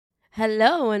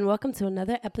Hello and welcome to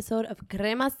another episode of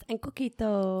Cremas and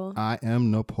Coquito. I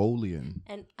am Napoleon.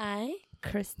 And I,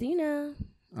 Christina.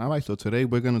 All right, so today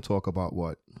we're going to talk about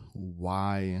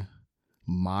why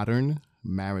modern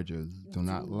marriages do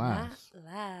not last.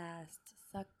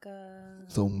 Sucker.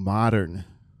 So modern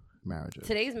marriages.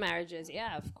 Today's marriages,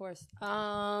 yeah, of course.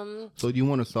 So do you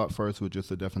want to start first with just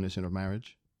the definition of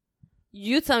marriage?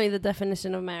 You tell me the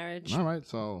definition of marriage. All right,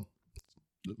 so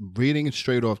reading it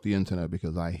straight off the internet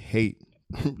because I hate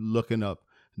looking up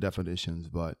definitions,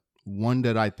 but one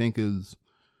that I think is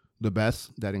the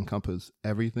best that encompasses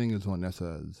everything is one that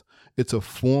says it's a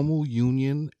formal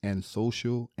union and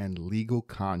social and legal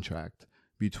contract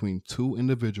between two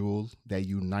individuals that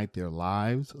unite their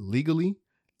lives legally,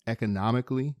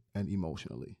 economically, and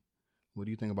emotionally. What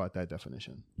do you think about that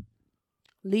definition?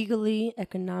 Legally,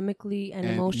 economically, and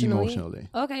emotionally.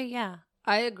 Okay, yeah,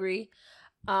 I agree.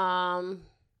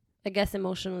 I guess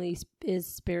emotionally is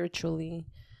spiritually.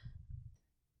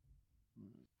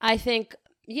 I think,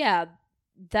 yeah,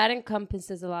 that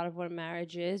encompasses a lot of what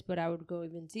marriage is, but I would go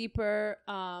even deeper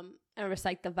and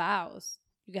recite the vows.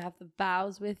 You can have the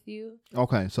vows with you.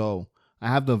 Okay, so I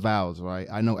have the vows, right?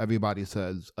 I know everybody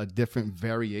says a different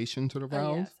variation to the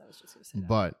vows, yes, I was just gonna say that.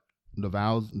 but the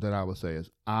vows that I would say is,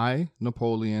 I,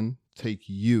 Napoleon, take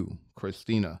you,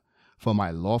 Christina, for my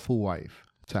lawful wife,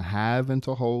 to have and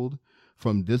to hold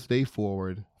from this day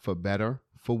forward, for better,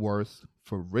 for worse,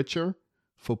 for richer,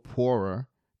 for poorer,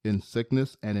 in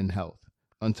sickness and in health,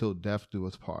 until death do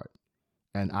us part.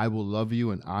 And I will love you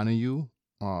and honor you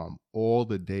all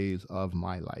the days of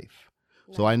my life.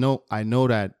 Nice. So I know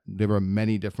that there are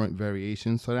many different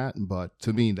variations to that, but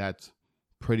to me, that's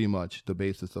pretty much the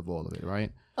basis of all of it,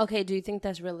 right? Okay, do you think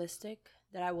that's realistic?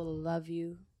 That I will love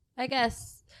you? I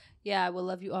guess, yeah, I will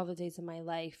love you all the days of my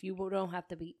life. You don't have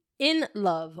to be in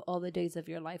love all the days of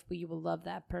your life, but you will love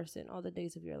that person all the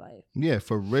days of your life. Yeah,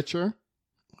 for richer,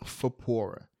 for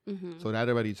poorer. Mm-hmm. So that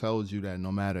already tells you that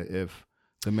no matter if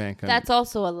the man can... That's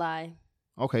also a lie.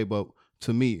 Okay, but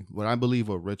to me, what I believe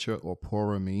a richer or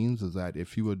poorer means is that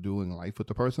if you are doing life with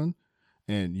the person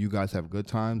and you guys have good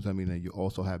times, I mean, and you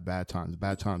also have bad times.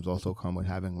 Bad times also come with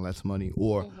having less money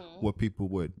or what people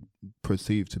would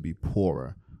perceive to be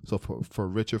poorer. So for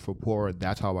richer, for poorer,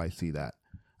 that's how I see that.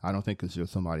 I don't think it's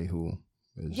just somebody who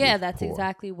is that's poor.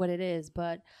 Exactly what it is.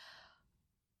 But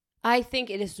I think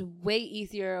it is way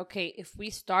easier. Okay, if we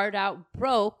start out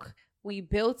broke, we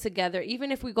build together.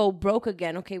 Even if we go broke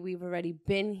again, okay, we've already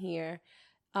been here.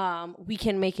 We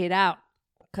can make it out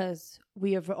because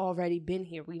we have already been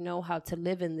here. We know how to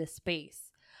live in this space.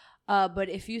 But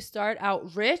if you start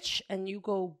out rich and you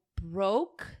go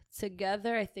broke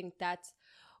together, I think that's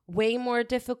way more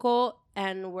difficult,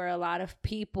 and where a lot of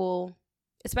people,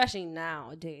 especially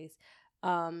nowadays,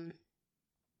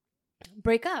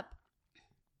 break up.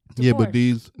 Divorce. Yeah, but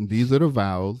these are the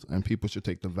vows, and people should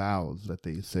take the vows that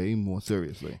they say more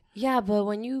seriously. Yeah, but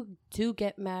when you do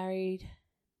get married,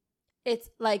 it's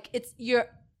like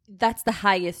that's the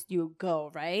highest you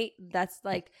go, right? That's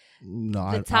like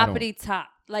the toppity top.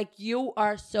 Like, you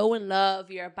are so in love,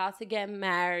 you're about to get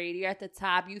married, you're at the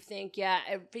top, you think, yeah,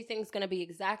 everything's gonna be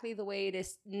exactly the way it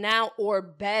is now or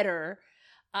better.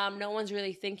 No one's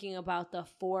really thinking about the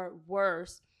for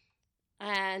worse.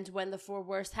 And when the for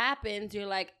worse happens, you're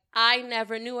like, I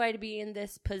never knew I'd be in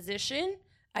this position.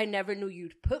 I never knew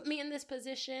you'd put me in this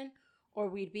position, or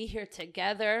we'd be here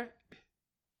together.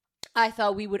 I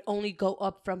thought we would only go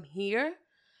up from here.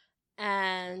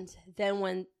 And then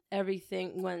when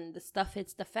the stuff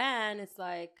hits the fan, it's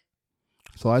like,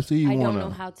 so I see I don't know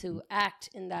how to act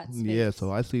in that space. Yeah,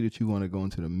 so I see that you want to go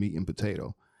into the meat and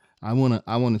potato. I want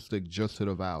to stick just to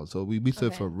the vows. So we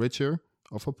said for richer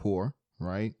or for poor,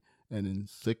 right? And in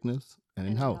sickness and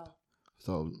in health.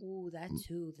 So that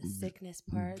too, the sickness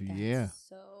part. Yeah.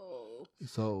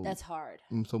 So that's hard.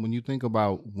 So when you think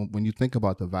about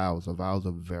the vows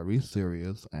are very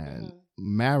serious, and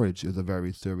marriage is a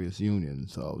very serious union.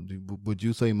 So would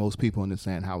you say most people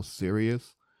understand how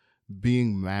serious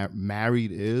being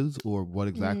married is, or what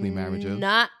exactly marriage is?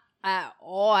 Not at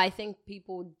all. I think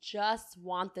people just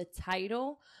want the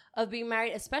title of being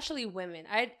married, especially women.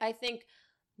 I think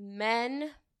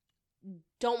men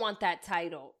don't want that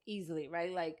title easily,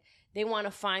 right? Like, they want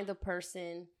to find the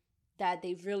person that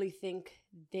they really think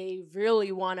they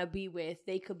really want to be with.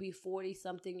 They could be 40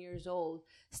 something years old,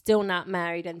 still not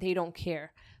married, and they don't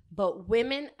care. But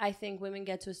women, I think women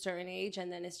get to a certain age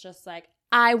and then it's just like,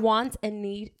 I want and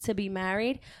need to be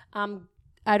married.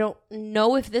 I don't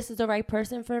know if this is the right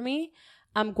person for me.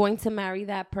 I'm going to marry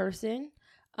that person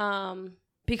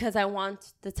because I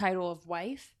want the title of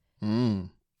wife.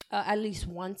 At least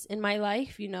once in my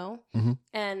life, you know? Mm-hmm.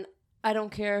 And I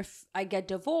don't care if I get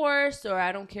divorced, or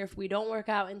I don't care if we don't work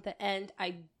out in the end.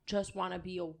 I just want to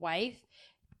be a wife,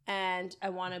 and I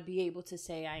want to be able to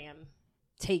say I am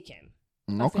taken,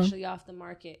 officially off the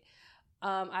market.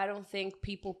 I don't think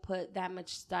people put that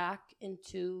much stock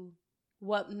into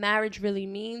what marriage really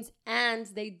means, and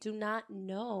they do not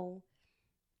know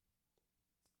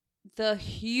the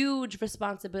huge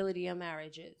responsibility of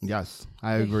marriages. Yes,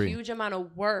 I agree. The huge amount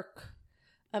of work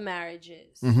a marriage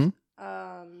is.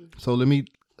 So let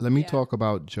me talk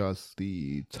about just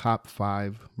the top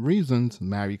 5 reasons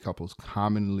married couples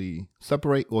commonly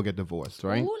separate or get divorced,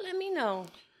 right? Ooh, let me know.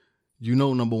 You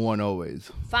know, number 1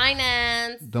 always.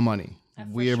 Finance. The money.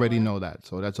 We already know that.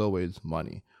 So that's always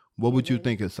money. What would you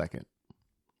think is second?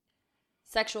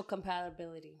 Sexual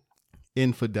compatibility.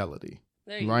 Infidelity.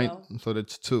 There you right? go. So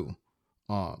that's 2.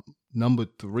 Number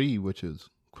 3, which is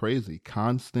crazy,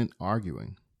 constant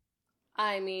arguing.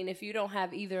 I mean, if you don't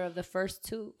have either of the first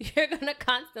 2, you're going to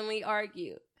constantly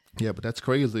argue. Yeah, but that's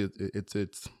crazy.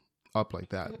 It's up like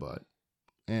that.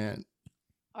 And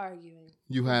arguing.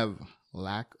 You have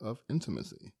lack of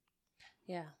intimacy.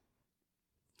 Yeah.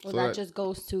 Well, so that just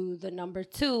goes to the number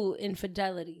 2,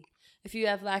 infidelity. If you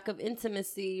have lack of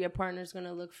intimacy, your partner's going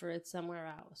to look for it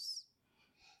somewhere else.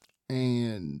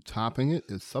 And topping it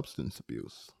is substance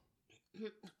abuse.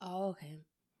 Oh, okay.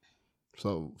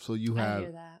 So you have, I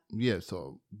hear that. Yeah,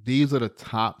 so these are the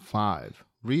top 5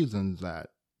 reasons that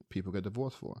people get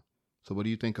divorced for. So what do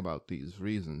you think about these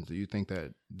reasons? Do you think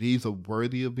that these are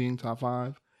worthy of being top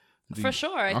 5? For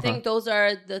sure. I think those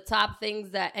are the top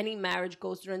things that any marriage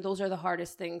goes through, and those are the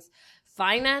hardest things.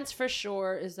 Finance, for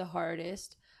sure, is the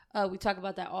hardest. We talk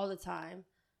about that all the time.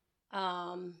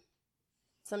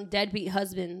 Some deadbeat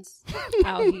husbands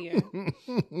out here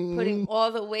putting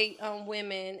all the weight on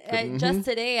women. And just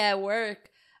today at work,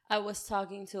 I was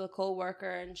talking to a coworker,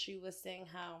 and she was saying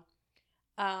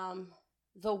how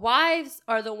the wives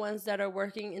are the ones that are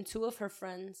working in 2 of her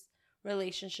friends'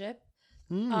 relationship.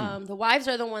 The wives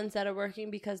are the ones that are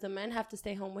working because the men have to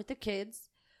stay home with the kids,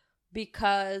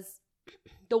 because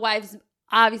the wives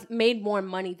obviously made more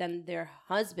money than their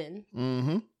husband.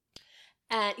 Mm-hmm.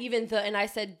 And I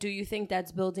said, do you think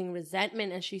that's building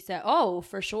resentment? And she said, oh,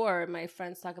 for sure. My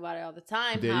friends talk about it all the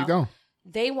time. There you go.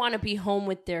 They want to be home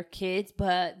with their kids,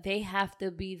 but they have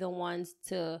to be the ones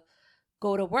to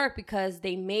go to work because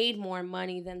they made more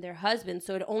money than their husband.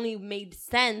 So it only made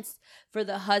sense for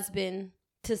the husband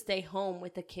to stay home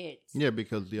with the kids. Yeah,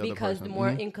 because the more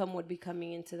income would be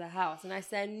coming into the house. And I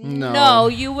said, no,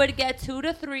 you would get 2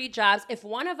 to 3 jobs. If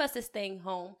one of us is staying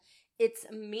home,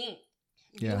 it's me.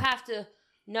 Yeah. You have to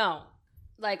know.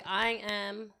 Like, I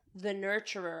am the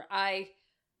nurturer. I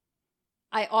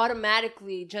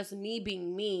automatically, just me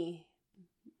being me,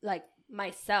 like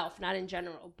myself, not in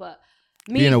general, but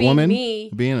me being a woman,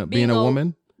 being a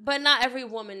woman. But not every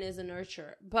woman is a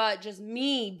nurturer. But just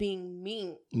me being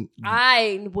me,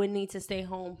 I would need to stay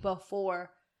home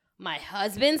before my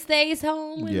husband stays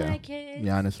home with my kids.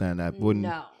 Yeah, I understand that.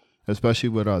 No. Especially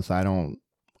with us,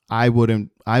 I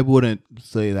wouldn't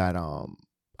say that.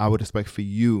 I would expect for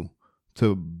you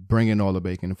to bring in all the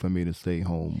bacon for me to stay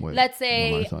home with. Let's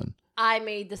say with my son. I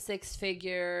made the 6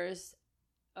 figures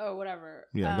or whatever.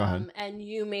 Yeah, go ahead. And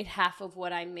you made half of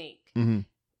what I make. Mm-hmm.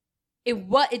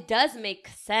 It does make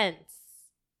sense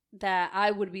that I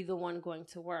would be the one going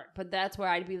to work, but that's where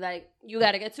I'd be like, you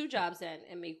got to get 2 jobs in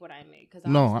and make what I make, because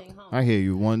I'm staying home. I hear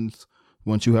you. Once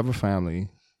you have a family,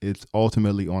 it's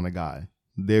ultimately on a guy.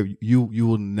 There, you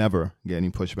will never get any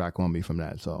pushback on me from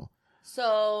that.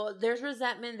 So there's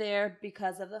resentment there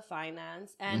because of the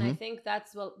finance, and I think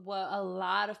that's what a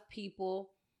lot of people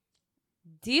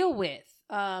deal with.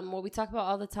 What we talk about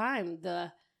all the time,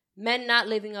 the men not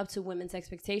living up to women's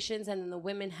expectations, and then the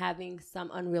women having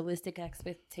some unrealistic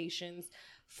expectations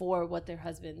for what their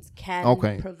husbands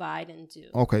can provide and do.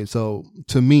 Okay, so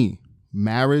to me,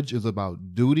 marriage is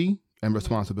about duty and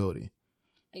responsibility.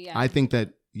 Yeah. I think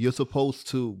that you're supposed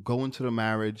to go into the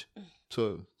marriage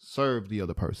to serve the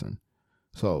other person.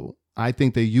 So I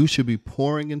think that you should be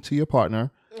pouring into your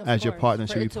partner as your partner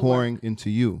should be pouring into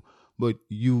you. But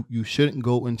you shouldn't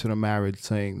go into the marriage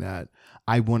saying that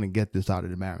I want to get this out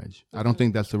of the marriage. I don't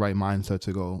think that's the right mindset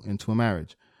to go into a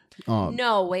marriage.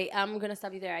 No, wait, I'm going to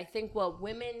stop you there. I think what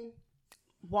women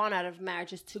want out of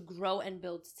marriage is to grow and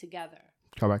build together.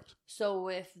 Correct. So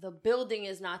if the building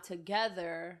is not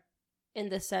together in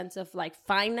the sense of like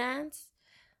finance,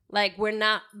 like we're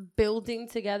not building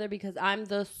together because I'm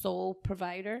the sole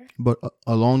provider. But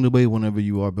along the way, whenever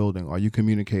you are building, are you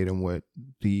communicating with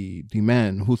the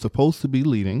man who's supposed to be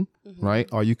leading, right?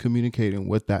 Are you communicating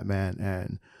with that man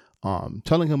and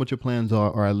telling him what your plans are,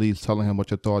 or at least telling him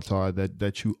what your thoughts are,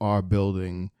 that you are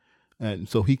building and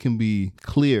so he can be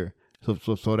clear,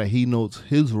 so that he knows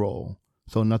his role,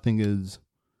 so nothing is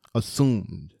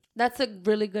assumed. That's a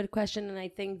really good question, and I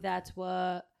think that's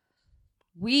what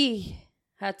we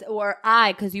had to, or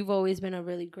I, because you've always been a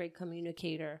really great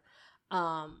communicator,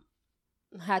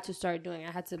 had to start doing.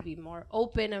 I had to be more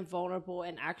open and vulnerable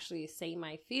and actually say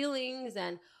my feelings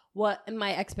and what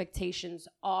my expectations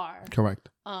are. Correct.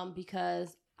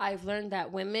 Because I've learned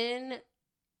that women,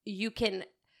 you can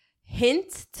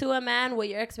hint to a man what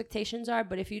your expectations are,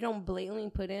 but if you don't blatantly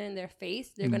put it in their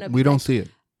face, they're gonna. We don't see it.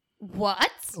 What?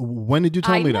 When did you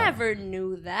tell me that? I never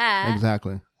knew that.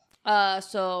 Exactly.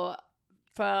 So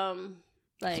from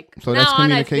like so now that's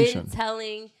on, I've communication. been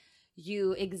telling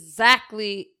you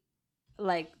exactly,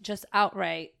 like just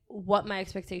outright, what my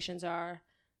expectations are.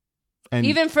 And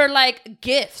even for like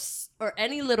gifts or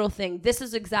any little thing, this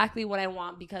is exactly what I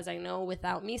want, because I know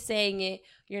without me saying it,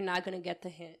 you're not gonna get the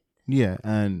hint. Yeah,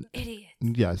 and idiot.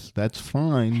 Yes, that's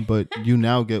fine, but you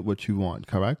now get what you want,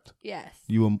 correct? Yes.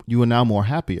 You are now more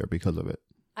happier because of it.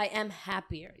 I am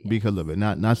happier. Yes. Because of it.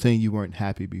 Not saying you weren't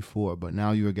happy before, but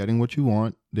now you are getting what you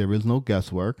want. There is no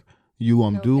guesswork.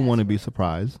 You do want to be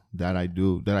surprised. That I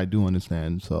do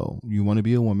understand. So you want to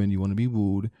be a woman, you want to be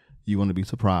wooed, you want to be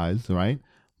surprised, right?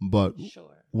 But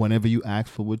whenever you ask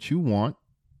for what you want,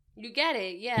 you get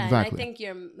it. Yeah. Exactly. And I think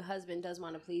your husband does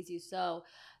want to please you. So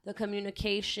the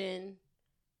communication,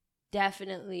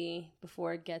 definitely,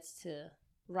 before it gets to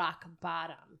rock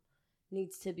bottom,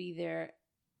 needs to be there.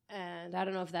 And I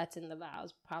don't know if that's in the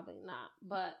vows. Probably not.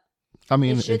 But I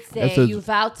mean, it should say you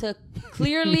vow to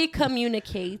clearly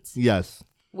communicate. Yes.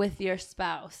 With your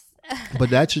spouse.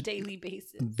 But that should daily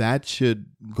basis. That should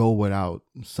go without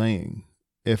saying.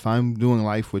 If I'm doing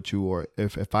life with you, or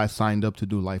if I signed up to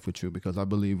do life with you, because I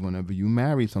believe whenever you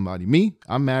marry somebody,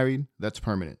 I'm married, that's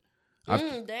permanent.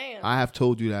 Damn. I have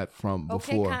told you that from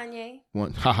before. Okay,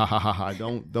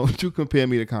 Kanye. Don't you compare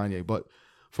me to Kanye. But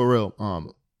for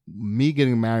real, me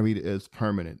getting married is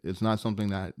permanent. It's not something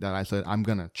that I said I'm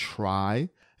gonna try,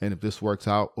 and if this works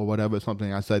out or whatever, it's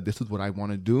something I said this is what I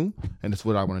want to do, and this is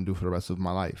what I want to do for the rest of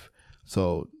my life.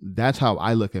 So that's how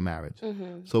I look at marriage.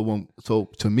 Mm-hmm. So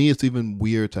to me, it's even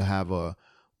weird to have a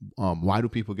why do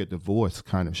people get divorced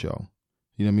kind of show.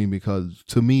 You know what I mean? Because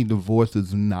to me, divorce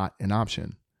is not an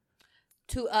option.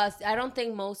 To us, I don't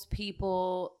think most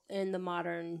people in the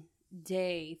modern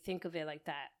day think of it like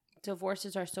that.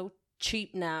 Divorces are so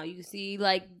cheap now. You see,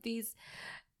 like these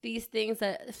things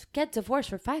that get divorced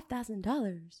for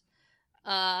 $5,000.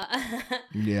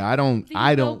 Yeah, I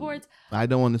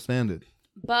don't understand it.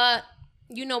 But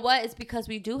you know what? It's because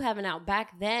we do have an out.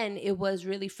 Back then, it was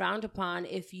really frowned upon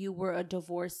if you were a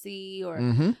divorcee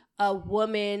or a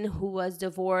woman who was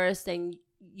divorced, and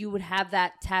you would have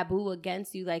that taboo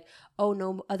against you, like, oh,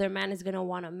 no other man is gonna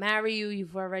want to marry you.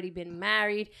 You've already been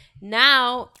married.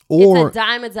 Now it's a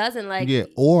dime a dozen. Like,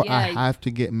 I have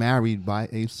to get married by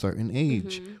a certain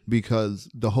age, because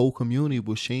the whole community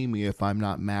will shame me if I'm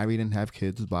not married and have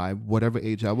kids by whatever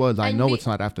age I was. I know it's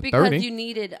not after 30. Because you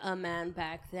needed a man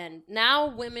back then. Now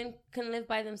women can live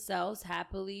by themselves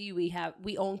happily.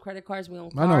 We own credit cards. We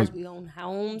own cars. We own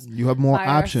homes. You have more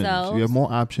options. Ourselves. You have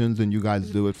more options, and you guys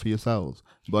do it for yourselves.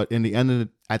 But at the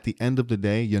end of the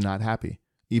day, you're not happy.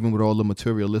 Even with all the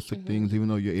materialistic things, even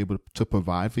though you're able to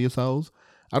provide for yourselves,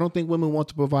 I don't think women want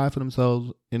to provide for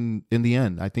themselves in the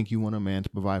end. I think you want a man to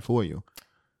provide for you.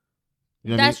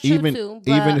 You know That's what I mean? True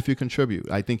too. Even if you contribute,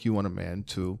 I think you want a man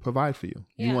to provide for you.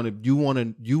 Yeah. You want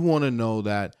to know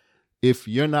that if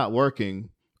you're not working,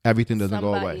 everything doesn't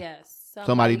go away. Yes.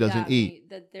 Somebody doesn't eat.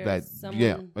 That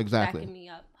someone backing me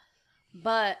up.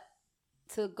 But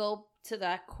to go to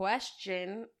that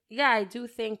question, I do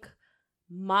think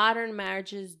modern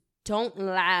marriages don't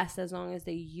last as long as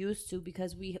they used to,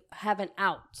 because we have an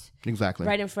out exactly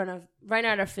right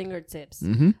at our fingertips.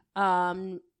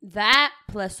 That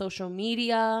plus social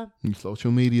media.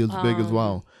 Social media is big as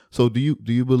well. So do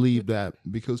you believe that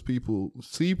because people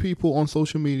see people on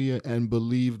social media and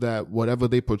believe that whatever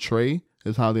they portray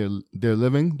is how they're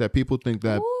living, that people think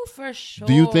that? Ooh, for sure.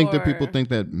 Do you think that people think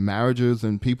that marriages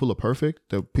and people are perfect?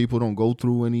 That people don't go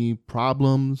through any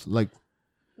problems? Like,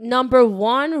 number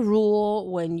one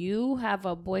rule when you have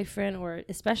a boyfriend, or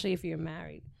especially if you're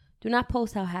married, do not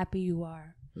post how happy you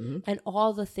are and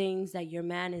all the things that your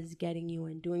man is getting you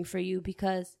and doing for you,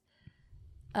 because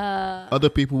other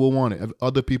people will want it.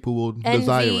 Other people will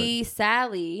desire it. Envy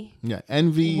Sally. Yeah,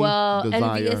 envy. Well,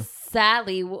 desire. Envious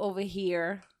Sally over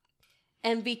here.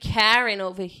 Envy Karen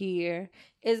over here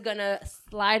is gonna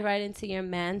slide right into your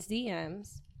man's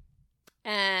DMs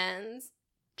and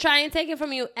try and take it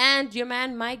from you, and your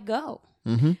man might go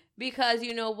because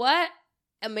you know what?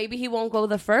 And maybe he won't go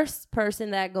the first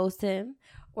person that goes to him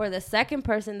or the second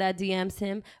person that DMs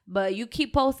him, but you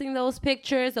keep posting those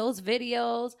pictures, those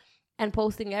videos, and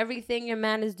posting everything your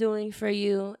man is doing for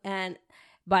you. And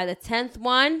by the 10th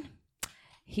one,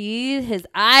 his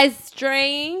eyes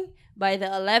straying. By the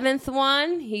 11th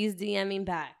one, he's DMing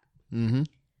back. Mm-hmm.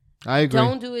 I agree.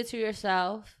 Don't do it to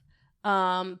yourself.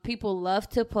 People love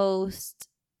to post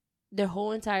their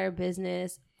whole entire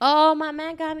business. Oh, my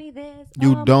man got me this.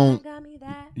 You my don't. man got me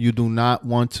that. You do not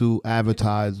want to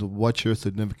advertise what your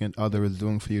significant other is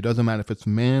doing for you. It doesn't matter if it's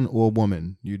man or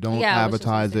woman. You don't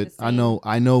advertise it. I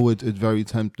know it's very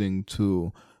tempting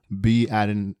to be at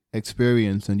an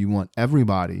experience and you want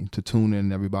everybody to tune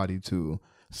in, everybody to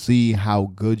see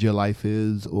how good your life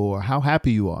is or how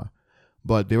happy you are.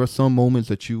 But there are some moments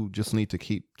that you just need to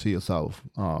keep to yourself.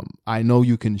 I know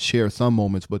you can share some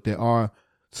moments, but there are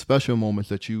special moments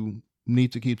that you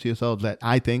need to keep to yourself that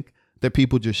I think that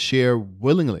people just share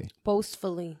willingly,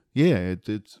 boastfully. Yeah,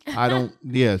 it's I don't.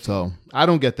 Yeah, so I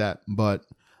don't get that, but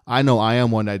I know I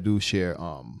am one that do share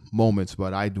moments,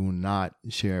 but I do not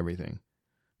share everything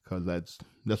because that's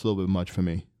a little bit much for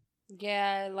me.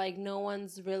 Yeah, like no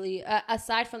one's really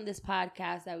aside from this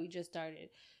podcast that we just started.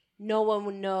 No one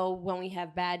would know when we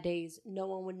have bad days. No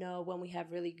one would know when we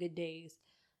have really good days.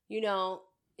 You know.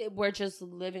 We're just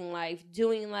living life,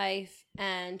 doing life,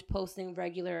 and posting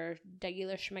regular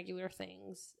schmegular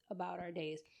things about our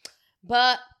days.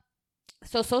 But,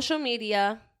 so social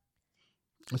media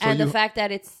and the fact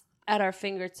that it's at our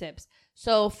fingertips.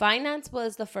 So finance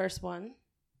was the first one.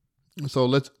 So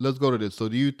let's go to this. So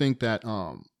do you think that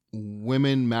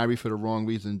women marry for the wrong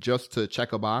reason, just to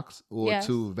check a box or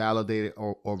to validate it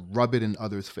or rub it in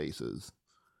others' faces?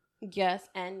 Yes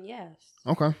and yes.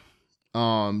 Okay.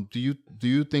 Do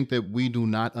you think that we do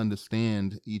not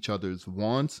understand each other's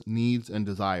wants, needs, and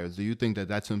desires? Do you think that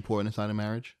that's important inside of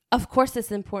marriage? Of course it's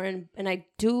important, and I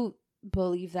do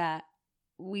believe that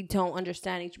we don't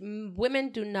understand women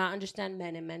do not understand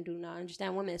men, and men do not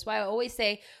understand women. That's why I always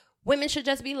say women should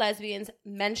just be lesbians,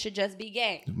 men should just be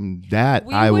gay.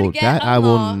 I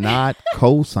will not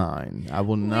co-sign. I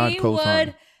will not co-sign. We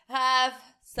would have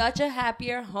such a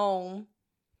happier home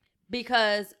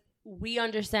because we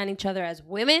understand each other as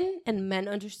women, and men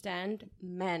understand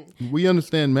men. We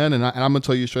understand men, and I'm gonna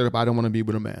tell you straight up, I don't want to be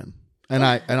with a man, and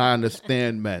I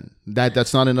understand men.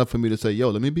 That's not enough for me to say, yo,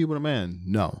 let me be with a man.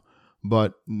 No,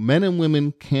 but men and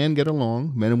women can get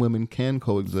along. Men and women can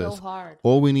coexist. So hard.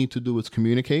 All we need to do is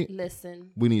communicate. Listen.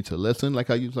 We need to listen, like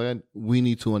how you said. We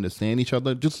need to understand each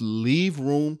other. Just leave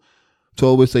room to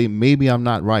always say, maybe I'm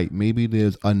not right. Maybe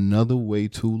there's another way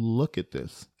to look at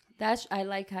this. I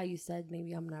like how you said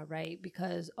maybe I'm not right,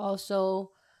 because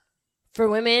also for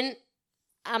women,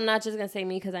 I'm not just going to say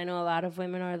me because I know a lot of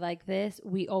women are like this.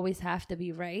 We always have to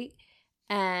be right,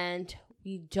 and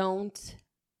we don't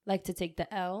like to take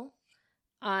the L.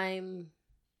 I'm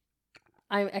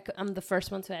the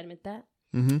first one to admit that.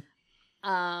 Mm-hmm.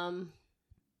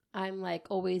 I'm like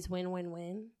always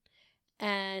win.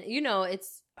 And you know,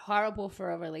 it's horrible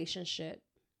for a relationship.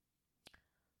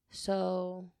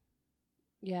 So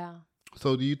yeah.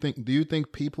 So do you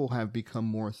think people have become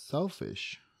more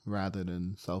selfish rather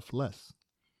than selfless?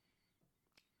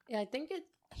 Yeah, I think it's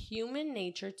human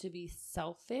nature to be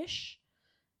selfish.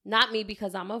 Not me,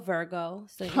 because I'm a Virgo.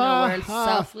 So you know we're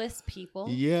selfless people.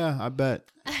 Yeah, I bet.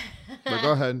 But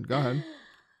go ahead.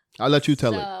 I'll let you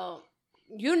tell it. So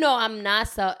you know I'm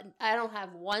not I don't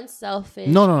have one selfish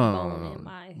no. in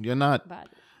my You're not body.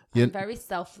 I'm very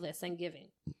selfless and giving.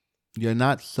 You're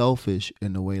not selfish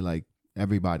in the way like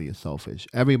everybody is selfish.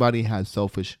 Everybody has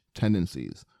selfish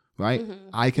tendencies, right? Mm-hmm.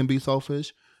 I can be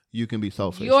selfish. You can be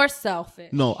selfish. You're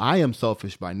selfish. No, I am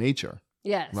selfish by nature.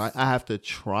 Yes. Right? I have to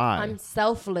try. I'm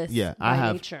selfless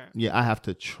by nature. Yeah, I have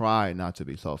to try not to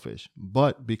be selfish.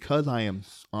 But because I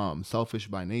am selfish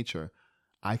by nature,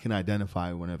 I can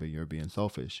identify whenever you're being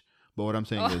selfish. But what I'm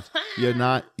saying is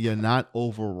you're not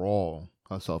overall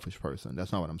a selfish person.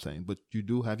 That's not what I'm saying. But you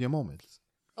do have your moments.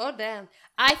 Oh, damn.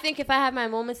 I think if I have my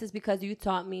moments, it's because you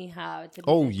taught me how to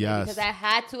be yes. Because I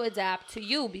had to adapt to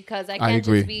you, because I can't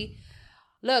just be...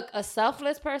 Look, a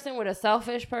selfless person with a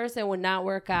selfish person would not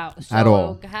work out. So at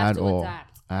all. Have to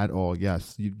adapt. At all,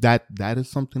 yes. That is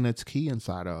something that's key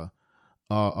inside a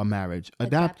marriage.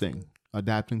 Adapting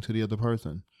to the other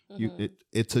person. Mm-hmm.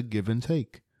 It's a give and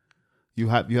take. You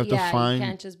have to find... you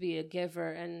can't just be a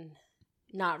giver and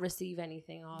not receive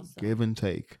anything also. Give and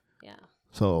take. Yeah.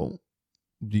 So...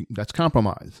 that's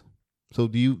compromise. So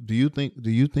do you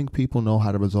think people know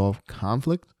how to resolve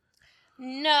conflict?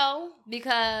 No,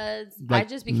 because I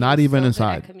just became not even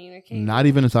inside communicating. Not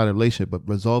even inside a relationship, but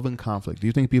resolving conflict. Do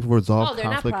you think people resolve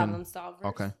conflict? They're not problem solvers.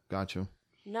 Okay, got you.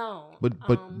 No.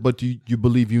 But do you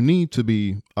believe you need to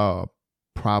be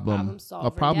problem solver.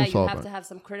 You have to have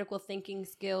some critical thinking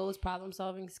skills, problem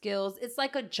solving skills. It's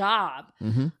like a job.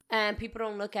 Mm-hmm. And people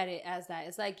don't look at it as that.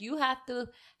 It's like you have to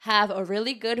have a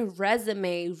really good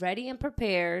resume ready and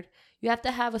prepared. You have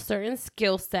to have a certain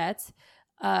skill set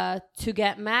to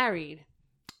get married.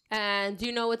 And do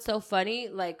you know what's so funny?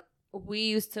 Like, we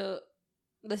used to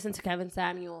listen to Kevin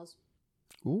Samuels.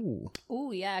 Ooh,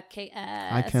 yeah,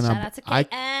 KS. Shout out to KS.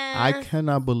 I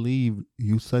cannot believe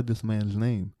you said this man's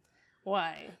name.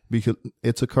 Why? Because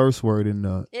it's a curse word in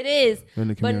the. It is. In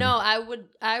the community. But no,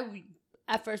 I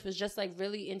at first was just like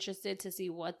really interested to see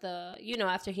what the,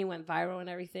 after he went viral and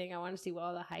everything, I wanted to see what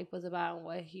all the hype was about and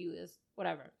what he was,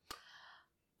 whatever.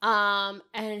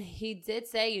 And he did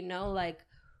say, like,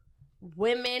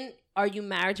 women, are you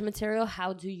marriage material?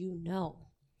 How do you know?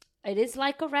 It is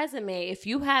like a resume. If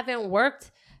you haven't worked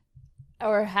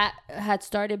or had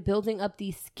started building up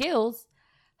these skills,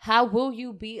 how will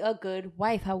you be a good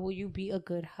wife? How will you be a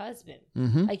good husband?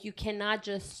 Mm-hmm. Like, you cannot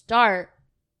just start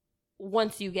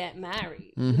once you get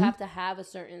married. Mm-hmm. You have to have a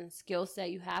certain skill set.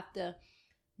 You have to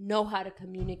know how to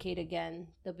communicate, again,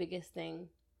 the biggest thing.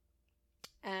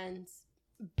 And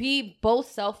be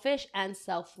both selfish and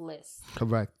selfless.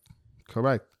 Correct.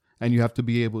 And you have to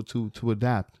be able to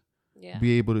adapt. Yeah.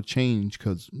 Be able to change,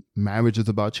 because marriage is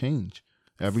about change.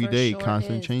 Every day,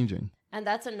 constant changing. And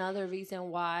that's another reason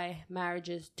why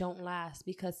marriages don't last,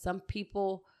 because some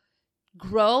people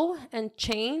grow and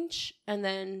change, and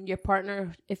then your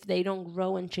partner, if they don't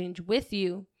grow and change with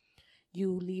you,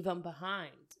 you leave them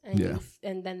behind. And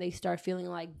and then they start feeling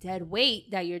like dead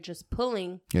weight that you're just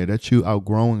pulling. Yeah, that's you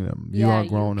outgrowing them. You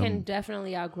outgrowing them. You can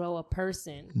definitely outgrow a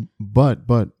person. But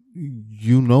when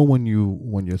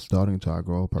you're starting to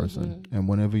outgrow a person, and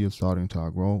whenever you're starting to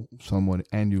outgrow someone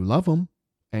and you love them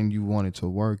and you want it to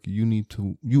work,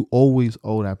 you always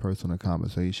owe that person a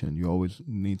conversation. You always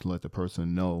need to let the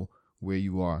person know where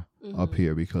you are up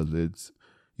here, because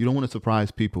you don't want to surprise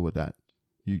people with that.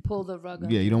 You pull the rug up.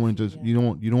 Yeah, you don't want to you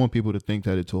don't want people to think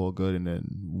that it's all good and then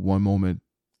one moment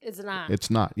it's not.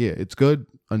 It's not. Yeah, it's good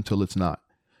until it's not.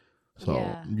 So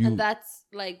and that's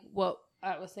like what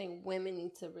I was saying. Women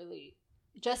need to really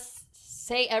just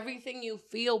say everything you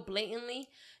feel blatantly,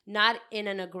 not in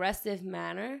an aggressive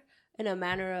manner, in a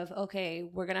manner of, okay,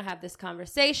 we're gonna have this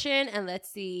conversation and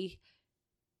let's see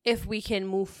if we can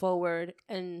move forward.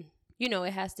 And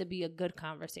it has to be a good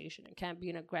conversation. It can't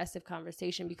be an aggressive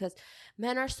conversation, because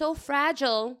men are so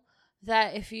fragile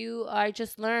that if you are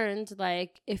just learned,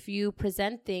 like, if you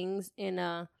present things in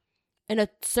a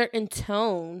certain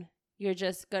tone, you're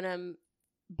just gonna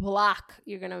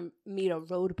you're gonna meet a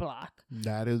roadblock.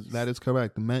 That is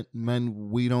correct. Men,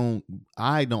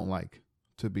 I don't like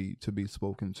to be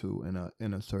spoken to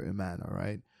in a certain manner,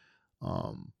 right?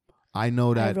 I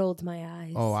know that. I rolled my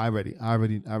eyes. Oh, I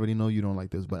already know you don't like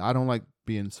this, but I don't like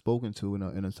being spoken to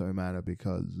in a certain manner,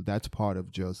 because that's part of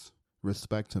just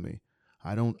respect to me.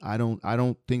 I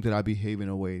don't think that I behave in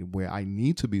a way where I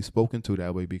need to be spoken to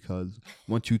that way, because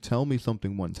once you tell me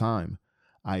something one time,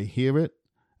 I hear it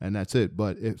and that's it.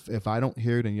 But if I don't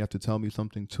hear it and you have to tell me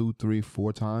something 2, 3,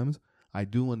 4 times, I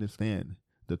do understand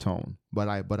the tone. But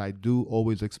I do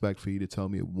always expect for you to tell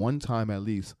me one time at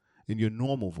least in your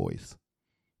normal voice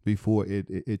before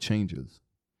it changes.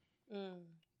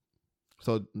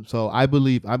 So I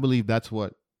believe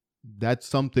that's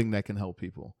something that can help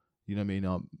people. You know what I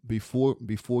mean?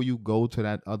 Before you go to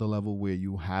that other level where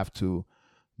you have to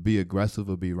be aggressive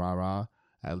or be rah-rah,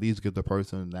 at least give the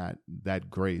person that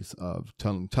grace of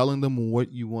telling them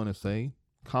what you want to say,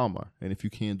 calmer. And if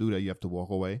you can't do that, you have to walk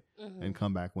away and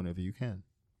come back whenever you can.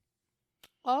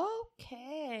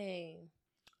 Okay.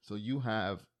 So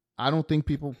I don't think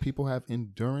people have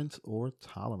endurance or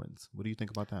tolerance. What do you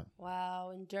think about that?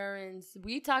 Wow, endurance.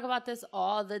 We talk about this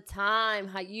all the time.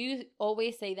 How you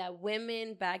always say that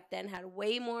women back then had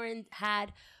way more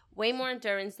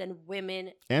endurance than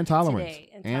women and tolerance today.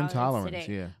 And tolerance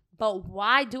today. Yeah. But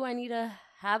why do I need to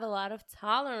have a lot of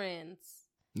tolerance?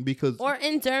 Because or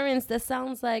endurance? That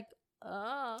sounds like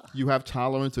you have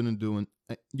tolerance and endurance.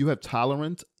 You have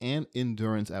tolerance and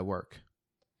endurance at work.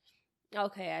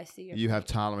 Okay, I see. You have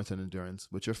tolerance and endurance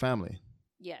with your family.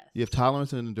 Yes. You have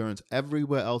tolerance and endurance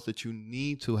everywhere else that you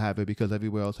need to have it, because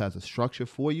everywhere else has a structure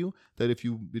for you that if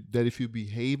you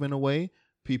behave in a way,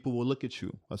 people will look at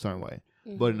you a certain way.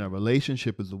 But in a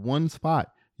relationship is the one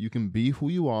spot you can be who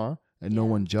you are and no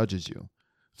one judges you.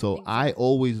 So exactly. I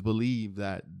always believe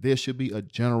that there should be a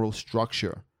general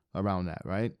structure around that,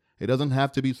 right? It doesn't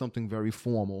have to be something very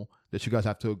formal that you guys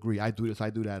have to agree. I do this,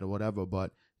 I do that, or whatever.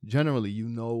 But generally, you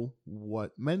know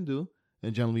what men do,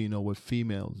 and generally, you know what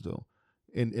females do.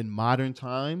 in modern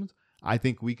times, I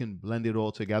think we can blend it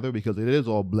all together because it is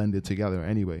all blended together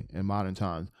anyway in modern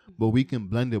times. But we can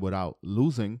blend it without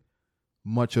losing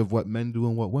much of what men do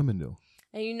and what women do.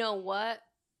 And you know what?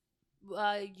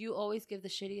 You always give the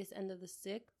shittiest end of the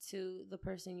stick to the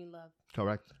person you love.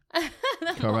 Correct.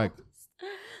 Correct.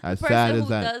 As the sad person as who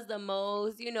that. does the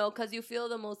most, because you feel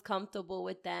the most comfortable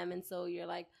with them, and so you're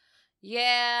like,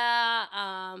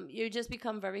 yeah, you just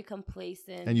become very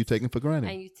complacent, And you take them for granted.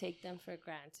 And you take them for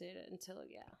granted until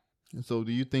And so,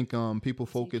 do you think people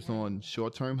focus on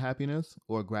short-term happiness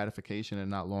or gratification and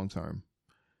not long-term?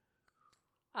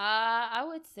 I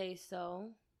would say so.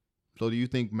 So do you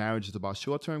think marriage is about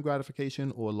short-term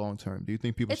gratification or long-term? Do you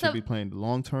think people should be playing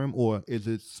long-term, or is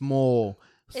it small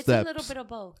steps? It's a little bit of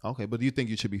both. Okay, but do you think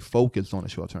you should be focused on the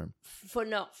short-term? For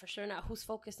sure not. Who's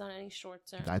focused on any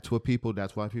short-term? That's why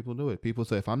people do it. People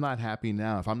say, if I'm not happy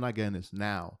now, if I'm not getting this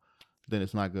now, then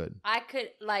it's not good.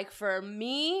 For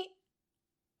me,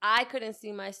 I couldn't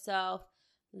see myself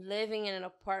living in an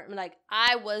apartment. Like,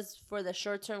 I was for the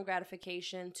short-term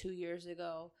gratification 2 years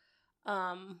ago.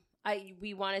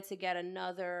 We wanted to get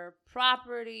another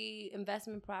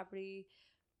investment property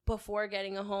before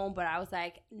getting a home, but I was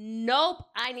like, nope,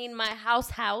 I need my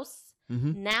house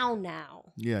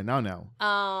now. Yeah, now.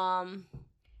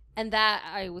 And that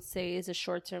I would say is a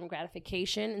short-term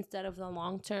gratification instead of the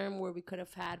long-term where we could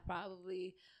have had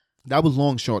probably. That was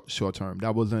short term.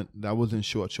 That wasn't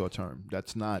short term.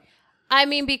 That's not. I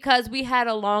mean, because we had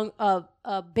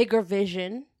a bigger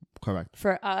vision. Correct.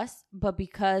 For us, but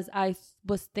because I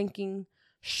was thinking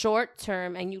short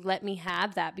term and you let me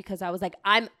have that, because I was like,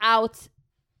 I'm out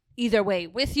either way,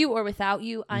 with you or without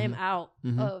you, I am out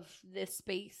of this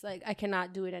space. Like, I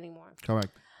cannot do it anymore.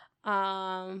 Correct.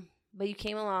 But you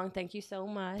came along. Thank you so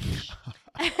much.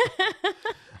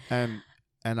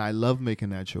 And I love making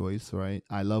that choice, right?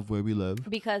 I love where we live.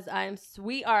 Because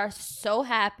we are so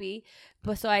happy.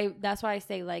 But that's why I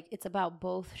say, like, it's about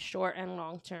both short and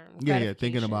long term. Yeah,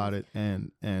 thinking about it,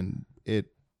 and it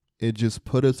just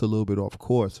put us a little bit off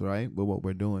course, right, with what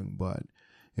we're doing, but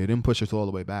it didn't push us all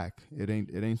the way back. It ain't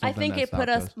something. I think it put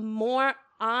us more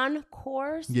on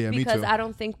course. Yeah, because me too. I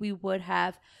don't think we would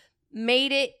have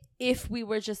made it if we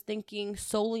were just thinking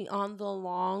solely on the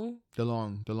long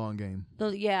game.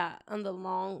 On the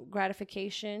long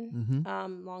gratification,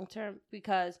 long term,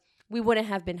 because we wouldn't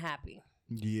have been happy.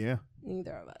 Yeah.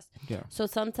 Neither of us. Yeah. So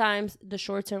sometimes the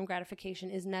short-term gratification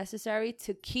is necessary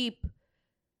to keep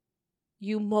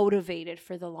you motivated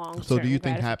for the long-term. So do you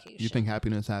think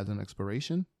happiness has an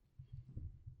expiration?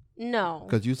 No.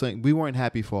 Because you saying we weren't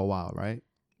happy for a while, right?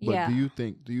 But yeah. Do you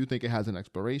think it has an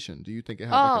expiration? Do you think it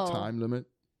has like a time limit?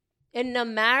 In a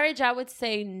marriage, I would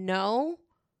say no.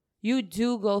 You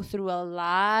do go through a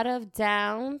lot of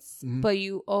downs, but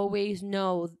you always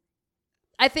know.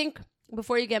 I think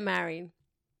before you get married,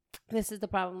 this is the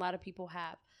problem a lot of people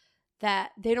have,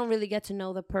 that they don't really get to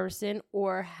know the person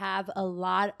or have a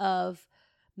lot of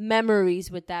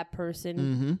memories with that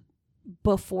person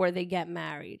before they get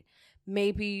married.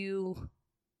 Maybe you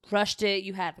rushed it,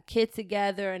 you had a kid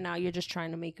together, and now you're just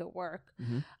trying to make it work.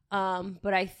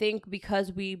 But I think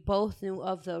because we both knew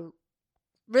of the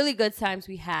really good times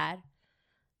we had,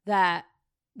 that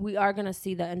we are going to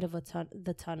see the end of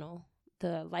the tunnel,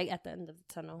 the light at the end of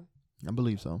the tunnel. I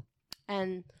believe so.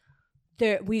 And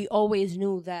we always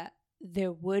knew that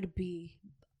there would be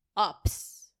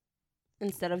ups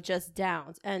instead of just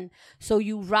downs. And so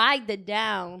you ride the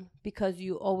down because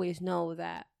you always know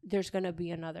that there's going to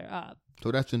be another up.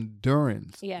 So that's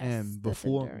endurance. Yes. And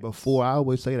before I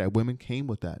always say that women came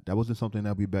with that. That wasn't something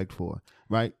that we begged for,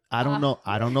 right? I don't know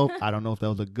if that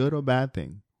was a good or bad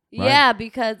thing. Right? Yeah,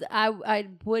 because I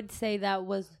would say that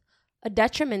was a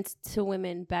detriment to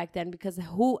women back then, because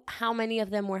how many of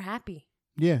them were happy?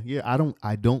 Yeah.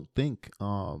 I don't think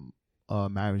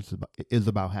marriage is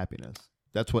about happiness.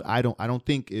 That's what I don't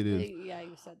think it is. Yeah,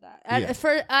 you said that.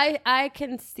 I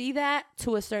can see that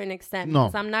to a certain extent,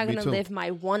 because I'm not going to live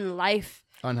my one life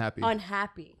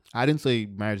unhappy. I didn't say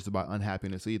marriage is about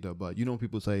unhappiness either, but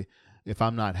people say, if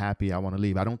I'm not happy, I want to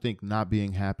leave. I don't think not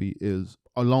being happy is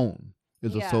a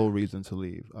sole reason to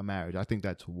leave a marriage. I think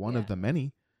that's one of the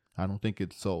many. I don't think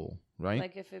it's sole, right?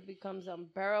 Like, if it becomes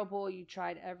unbearable, you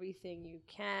tried everything you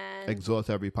can. Exhaust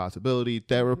every possibility,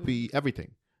 therapy,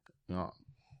 everything.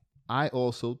 I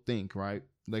also think, right,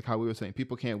 like how we were saying,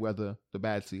 people can't weather the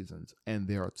bad seasons. And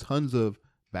there are tons of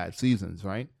bad seasons,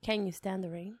 right? Can you stand the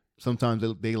rain? Sometimes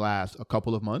they last a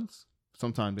couple of months.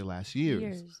 Sometimes they last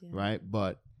years, right?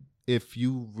 But if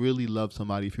you really love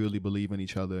somebody, if you really believe in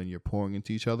each other and you're pouring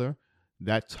into each other,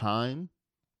 that time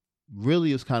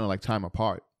really is kind of like time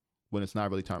apart. when it's not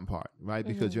really time apart, right?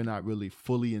 Because you're not really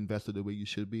fully invested the way you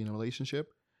should be in a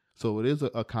relationship. So it is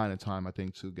a kind of time, I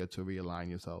think, to get to realign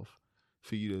yourself,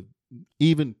 for you to,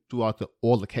 even throughout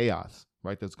all the chaos,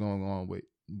 right, that's going on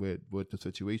with the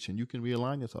situation, you can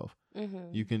realign yourself.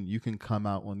 You can come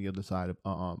out on the other side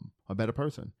of a better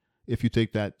person if you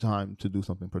take that time to do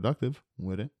something productive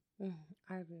with it.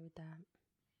 I agree with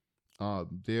that.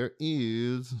 There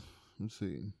is, let's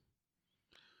see.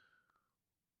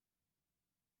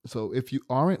 So if you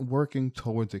aren't working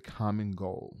towards a common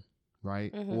goal,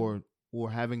 right, or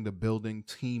having the building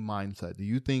team mindset, do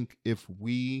you think if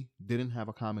we didn't have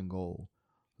a common goal,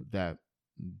 that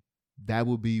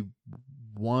would be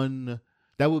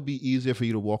easier for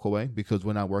you to walk away because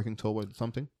we're not working towards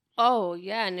something? Oh,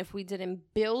 yeah. And if we didn't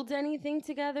build anything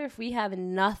together, if we have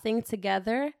nothing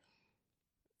together,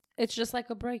 it's just like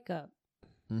a breakup.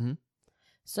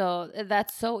 So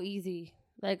that's so easy.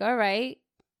 Like, all right,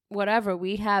 whatever.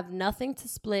 We have nothing to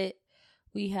split.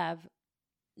 We have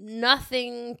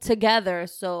nothing together.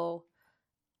 So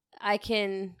I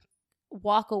can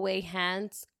walk away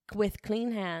with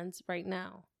clean hands right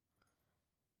now.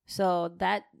 So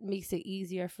that makes it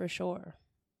easier for sure.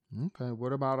 Okay.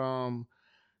 What about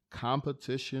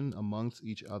competition amongst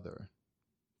each other?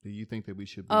 Do you think that we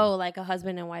should be... Oh, like a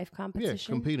husband and wife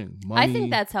competition? Yeah, competing. Money, I think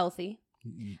that's healthy.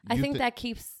 I think that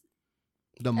keeps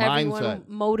the everyone mindset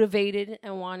motivated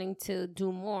and wanting to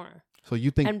do more. So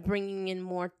you think... And bringing in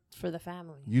more for the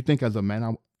family. You think as a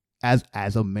man, as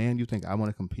a man, you think I want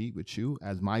to compete with you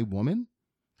as my woman?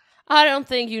 I don't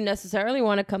think you necessarily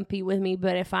want to compete with me,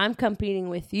 but if I'm competing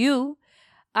with you,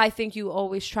 I think you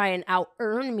always try and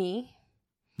out-earn me.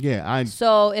 Yeah,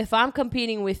 So if I'm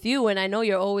competing with you and I know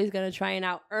you're always going to try and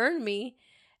out-earn me,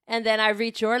 and then I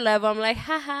reach your level, I'm like,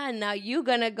 haha, now you're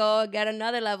going to go get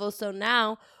another level. So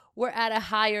now we're at a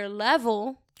higher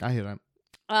level. I hear that.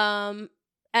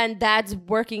 And that's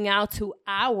working out to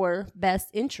our best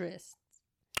interests.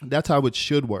 That's how it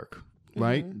should work,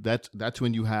 right? That's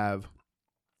when you have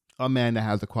a man that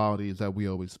has the qualities that we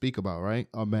always speak about, right?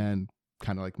 A man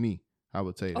kind of like me, I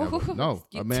would say. No,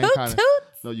 a man kind of...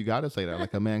 No, you got to say that.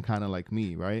 Like a man kind of like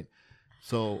me, right?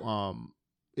 So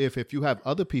if you have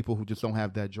other people who just don't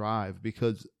have that drive,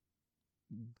 because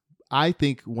I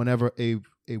think whenever a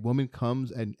woman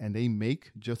comes and they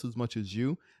make just as much as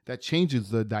you, that changes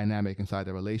the dynamic inside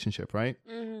the relationship, right?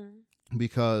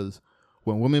 Because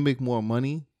when women make more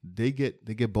money, they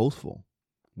get boastful.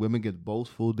 Women get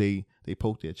boastful. They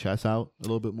poke their chest out a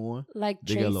little bit more. Like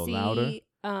they get a little louder.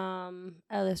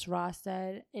 Ellis Ross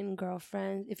said in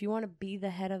Girlfriends, if you want to be the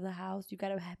head of the house, you got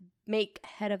to make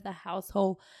head of the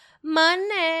household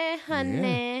money,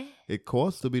 honey. Yeah. It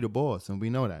costs to be the boss, and we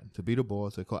know that. To be the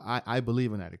boss, I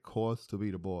believe in that. It costs to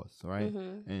be the boss, right?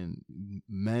 And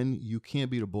men, you can't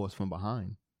be the boss from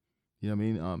behind. You know what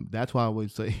I mean? That's why I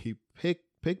always say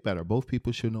pick better. Both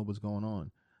people should know what's going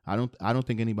on. I don't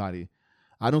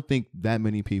think that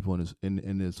many people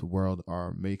in this world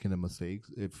are making the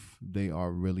mistakes if they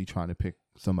are really trying to pick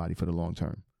somebody for the long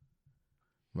term,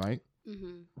 right?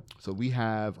 So we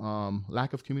have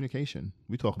lack of communication.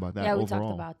 We talk about that. Yeah, we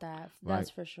overall, talked about that. That's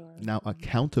right? For sure. Now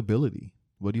accountability.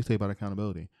 What do you say about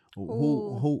accountability?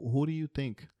 Who do you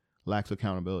think lacks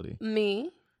accountability?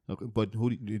 Me. Okay, but who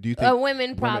do you think?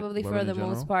 Women probably for the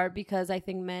most part, because I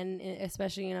think men,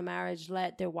 especially in a marriage,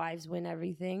 let their wives win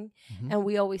everything. And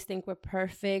we always think we're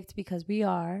perfect because we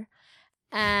are.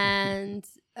 And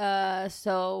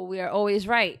so we are always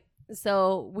right.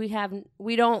 So we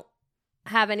don't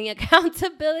have any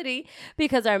accountability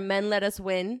because our men let us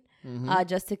win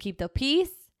just to keep the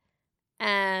peace.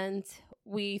 And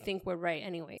we think we're right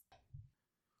anyway.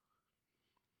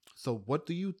 So what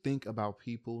do you think about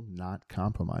people not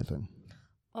compromising?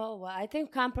 Oh, well, I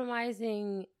think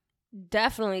compromising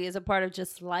definitely is a part of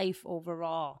just life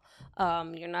overall.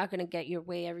 You're not going to get your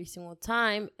way every single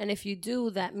time. And if you do,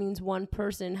 that means one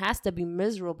person has to be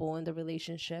miserable in the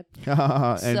relationship.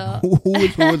 And who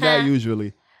is that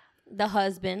usually? The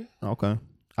husband. Okay.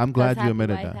 I'm glad you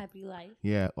admitted that. Happy life.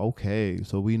 Yeah. Okay.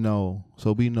 So we know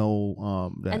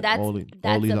that all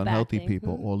these unhealthy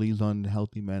people, all these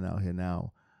unhealthy men out here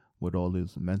now, with all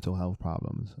these mental health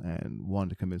problems and wanting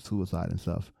to commit suicide and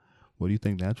stuff. What do you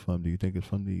think that's from? Do you think it's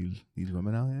from these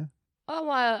women out here? Oh,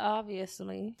 well,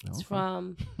 obviously. Okay. It's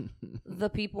from the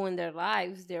people in their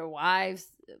lives, their wives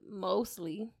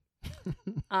mostly.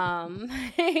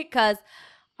 Because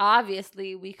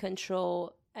obviously we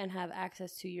control and have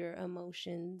access to your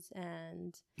emotions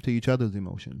and... to each other's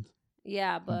emotions.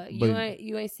 Yeah, but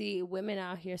you ain't see women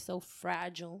out here so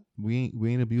fragile. We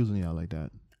ain't abusing y'all like that.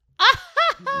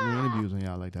 We ain't abusing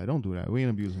y'all like that. Don't do that. We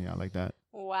ain't abusing y'all like that.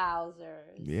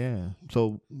 Wowzers. Yeah.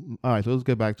 So, all right. So let's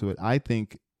get back to it. I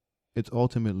think it's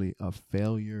ultimately a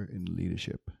failure in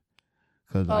leadership.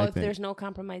 Because if there's no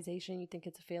compromisation, you think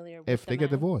it's a failure? If they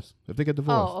get divorced.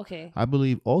 Oh, okay. I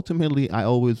believe ultimately, I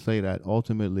always say that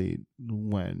ultimately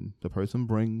when the person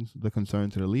brings the concern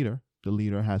to the leader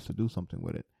has to do something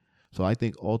with it. So I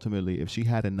think ultimately if she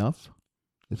had enough,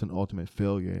 it's an ultimate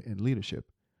failure in leadership.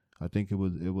 I think it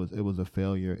was a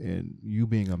failure in you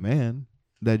being a man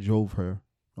that drove her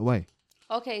away.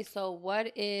 Okay, so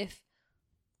what if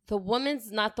the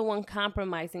woman's not the one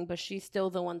compromising, but she's still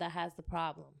the one that has the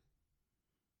problem?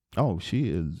 Oh, she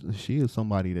is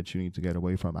somebody that you need to get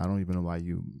away from. I don't even know why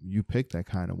you pick that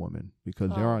kind of woman, because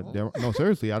no,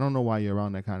 seriously, I don't know why you're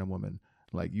around that kind of woman.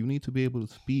 Like, you need to be able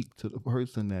to speak to the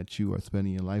person that you are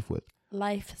spending your life with.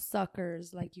 Life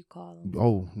suckers, like you call them.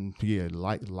 Oh, yeah,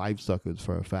 life suckers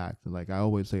for a fact. Like, I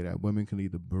always say that women can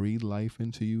either breathe life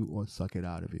into you or suck it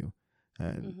out of you.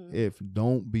 And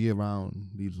don't be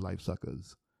around these life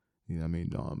suckers. You know what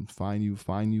I mean?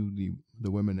 Find you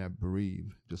the women that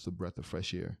breathe just a breath of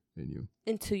fresh air in you.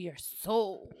 Into your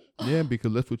soul. Yeah,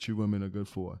 because that's what you women are good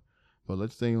for. But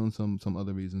let's stay on some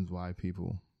other reasons why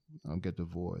people get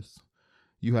divorced.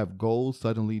 You have goals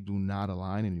suddenly do not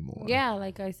align anymore. Yeah,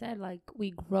 like I said, like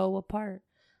we grow apart.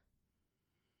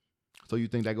 So you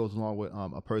think that goes along with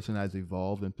a person has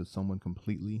evolved into someone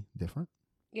completely different?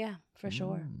 Yeah, for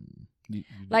sure.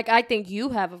 Like, I think you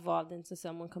have evolved into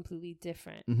someone completely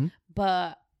different. Mm-hmm.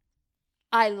 But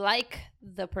I like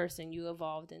the person you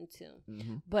evolved into.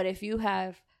 Mm-hmm. But if you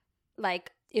have,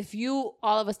 like, if you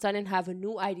all of a sudden have a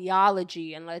new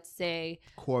ideology and let's say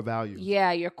core values.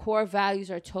 Yeah, your core values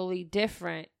are totally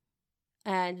different.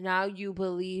 And now you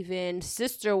believe in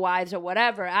sister wives or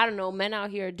whatever. I don't know. Men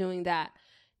out here are doing that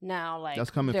now. Like, that's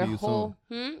coming for you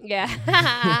soon.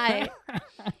 Yeah.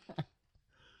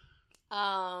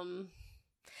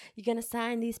 You're gonna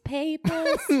sign these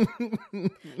papers.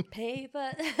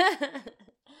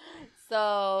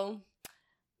 So,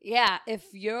 yeah,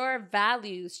 if your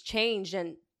values change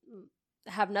and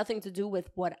have nothing to do with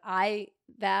what I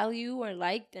value or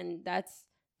like, then that's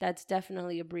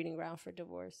definitely a breeding ground for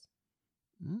divorce.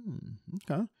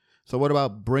 Okay. So what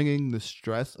about bringing the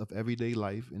stress of everyday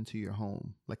life into your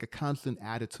home? Like a constant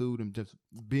attitude and just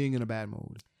being in a bad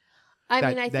mood.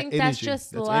 I think energy, that's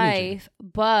just life, energy.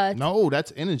 But no,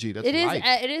 that's energy. That's life.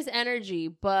 It is energy,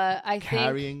 but I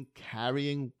think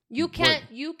carrying. You can't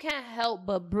help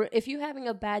but if you're having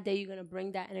a bad day, you're gonna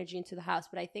bring that energy into the house.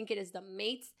 But I think it is the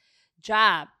mate's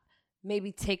job.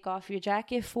 Maybe take off your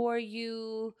jacket for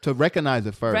you. To recognize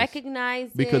it first.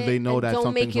 Because they know that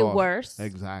don't make it off. Worse.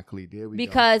 Exactly. There we go.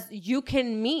 Because you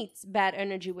can meet bad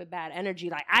energy with bad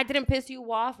energy. Like, I didn't piss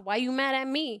you off. Why you mad at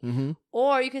me? Mm-hmm.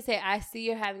 Or you could say, I see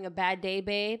you're having a bad day,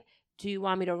 babe. Do you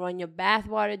want me to run your bath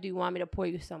water? Do you want me to pour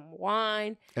you some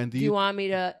wine? And do you want me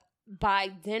to buy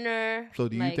dinner? So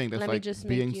do you think that's like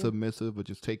being submissive or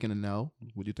just taking a no?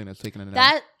 Would you think that's taking a no?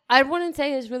 That I wouldn't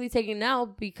say it's really taking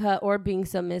no or being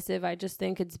submissive. I just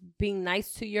think it's being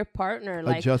nice to your partner,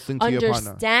 like adjusting to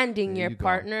understanding your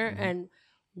partner mm-hmm. and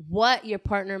what your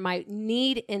partner might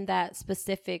need in that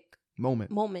specific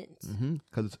moment.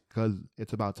 Because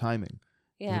it's about timing.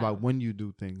 Yeah. It's about when you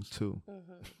do things too.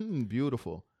 Mm-hmm.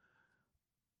 Beautiful.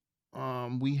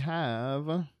 We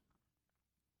have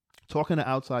talking to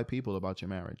outside people about your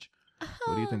marriage.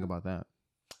 What do you think about that?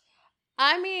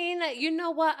 I mean, you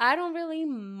know what? I don't really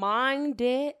mind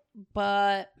it,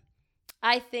 but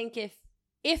I think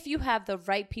if you have the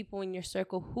right people in your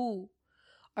circle who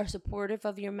are supportive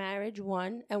of your marriage,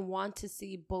 one, and want to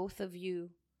see both of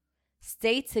you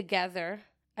stay together,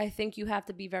 I think you have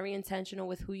to be very intentional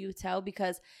with who you tell,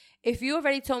 because if you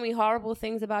already told me horrible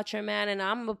things about your man and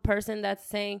I'm a person that's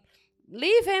saying,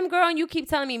 leave him, girl, and you keep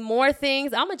telling me more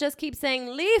things, I'm going to just keep saying,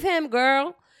 leave him,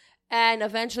 girl. And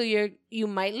eventually you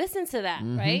might listen to that,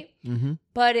 mm-hmm, right? Mm-hmm.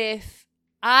 But if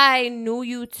I knew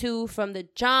you two from the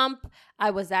jump,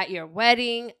 I was at your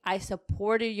wedding, I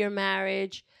supported your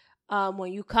marriage.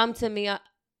 When you come to me,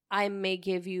 I may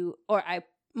give you, or I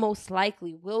most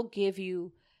likely will give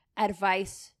you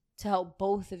advice to help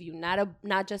both of you.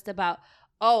 Not just about,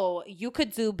 oh, you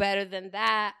could do better than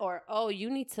that, or oh, you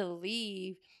need to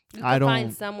leave. You can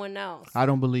find someone else. I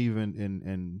don't believe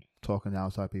in talking to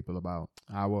outside people about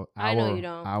our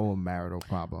marital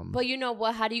problem. But you know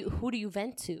what? Who do you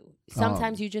vent to?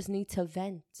 Sometimes you just need to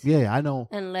vent. Yeah, I know.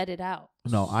 And let it out.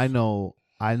 No, I know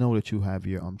that you have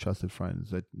your trusted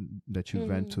friends that you mm-hmm.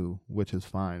 vent to, which is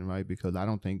fine, right? Because I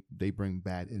don't think they bring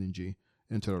bad energy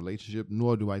into a relationship,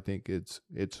 nor do I think it's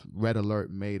red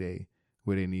alert Mayday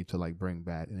where they need to like bring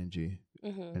bad energy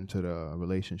mm-hmm. into the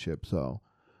relationship. So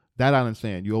that I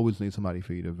understand. You always need somebody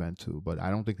for you to vent to, but I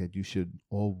don't think that you should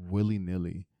all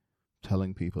willy-nilly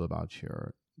telling people about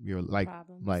your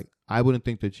problems. Like I wouldn't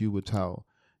think that you would tell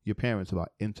your parents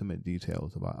about intimate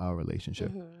details about our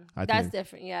relationship. That's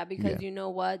different, yeah, because you know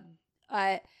what?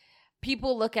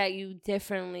 People look at you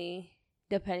differently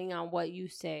depending on what you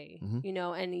say, you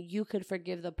know, and you could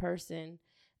forgive the person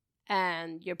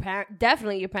and your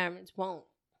parents won't.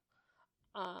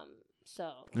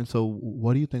 So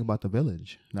what do you think about the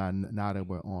village? Now that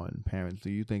we're on parents, do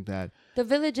you think that the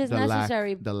village is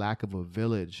necessary? The lack of a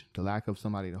village, the lack of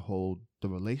somebody to hold the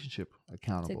relationship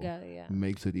accountable together,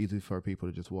 makes it easy for people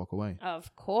to just walk away.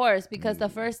 Of course, because the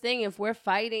first thing, if we're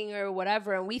fighting or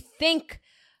whatever, and we think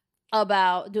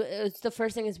about, it's the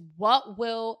first thing is, what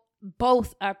will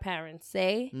both our parents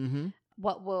say?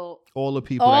 What will all the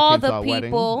people that came to our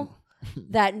wedding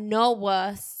that know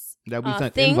us that we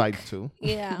sent invites to?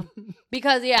 Yeah,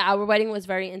 because our wedding was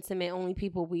very intimate. Only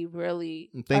people we really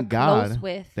close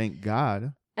with. Thank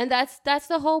God. And that's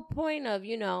the whole point of,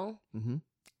 you know.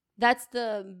 That's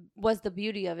was the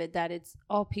beauty of it, that it's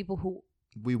all people who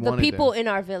we wanted. The people in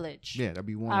our village. Yeah, that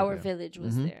we wanted. Our village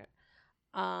was there.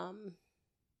 And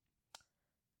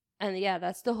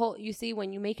that's the whole. You see,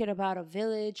 when you make it about a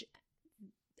village,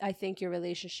 I think your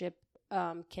relationship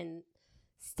can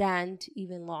stand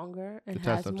even longer and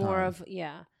has more of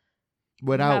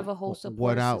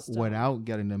without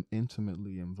getting them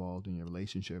intimately involved in your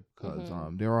relationship, because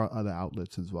there are other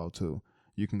outlets as well too.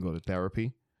 You can go to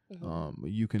therapy.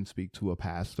 You can speak to a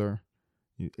pastor.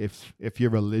 If you're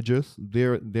religious,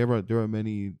 there are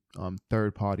many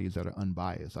third parties that are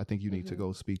unbiased. I think you need to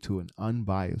go speak to an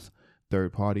unbiased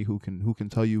third party who can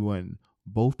tell you when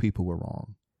both people were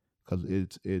wrong, because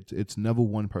it's never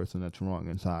one person that's wrong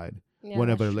inside.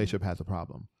 Whenever a relationship has a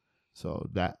problem. So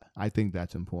that, I think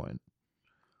that's important.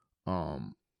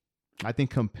 I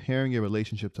think comparing your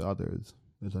relationship to others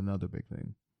is another big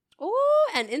thing.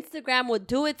 Oh, and Instagram will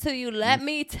do it to you. Let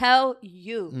me tell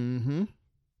you.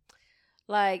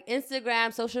 Like,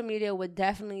 Instagram, social media would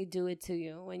definitely do it to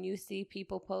you. When you see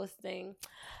people posting,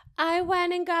 I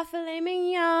went and got filet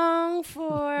mignon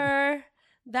for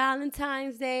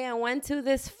Valentine's Day. I went to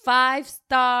this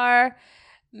 5-star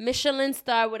Michelin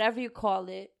star, whatever you call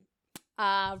it,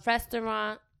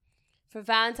 restaurant for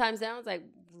Valentine's Day. I was like,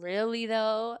 really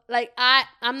though? Like,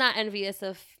 I'm not envious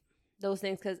of those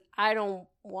things, because I don't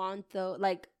want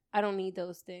I don't need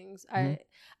those things.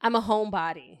 I'm a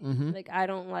homebody. Like, I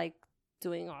don't like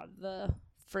doing all the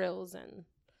frills and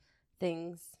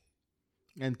things.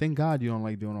 And thank God you don't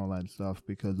like doing all that stuff,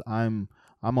 because I'm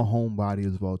a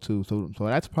homebody as well too. So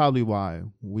that's probably why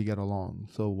we get along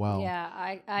so well. Yeah,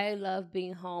 I love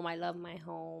being home. I love my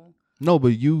home. No,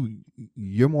 but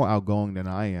you're more outgoing than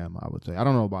I am, I would say. I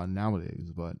don't know about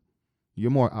nowadays, but you're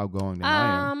more outgoing than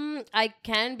I am. I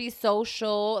can be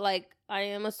social. Like, I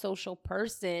am a social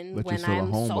person when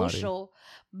I'm social,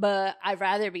 but I'd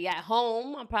rather be at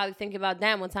home. I'm probably thinking about,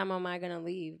 damn, what time am I going to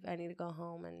leave? I need to go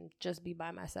home and just be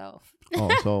by myself.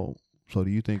 So do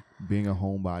you think being a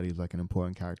homebody is like an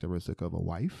important characteristic of a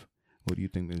wife? Or do you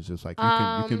think it's just like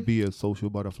you can be a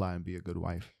social butterfly and be a good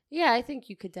wife? Yeah, I think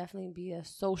you could definitely be a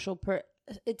social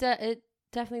It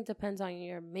definitely depends on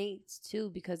your mates too,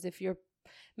 because if your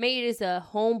mate is a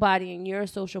homebody and you're a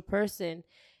social person,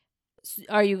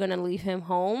 are you going to leave him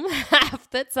home half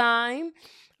the time?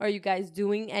 Are you guys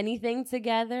doing anything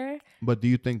together? But do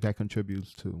you think that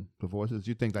contributes to divorces?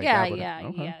 Do you think that?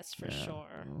 Yes, for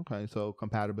sure. Okay, so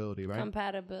compatibility, right?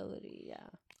 Compatibility, yeah.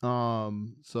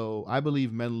 So I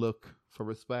believe men look for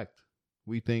respect.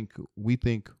 We think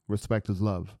respect is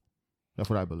love. That's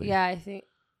what I believe. Yeah,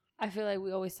 I feel like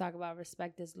we always talk about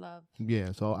respect is love.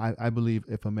 Yeah, so I believe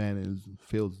if a man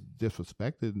feels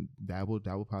disrespected, that will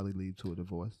probably lead to a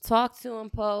divorce. Talk to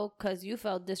him, Poe, because you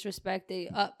felt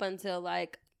disrespected up until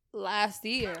like last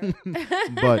year.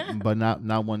 but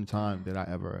not one time did I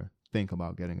ever think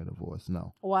about getting a divorce.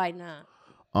 No. Why not?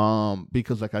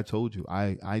 Because like I told you,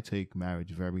 I take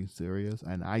marriage very serious,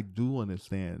 and I do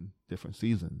understand different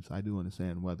seasons. I do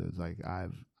understand weathers. Like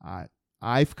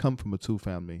I've come from a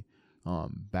 2-family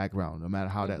background, no matter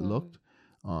how that looked.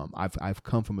 I've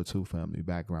come from a 2-family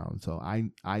background, so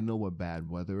I know what bad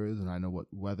weather is, and I know what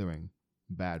weathering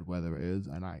bad weather is,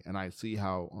 and I see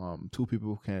how 2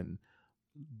 people can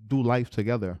do life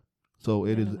together. So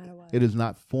it is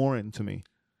not foreign to me.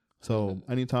 So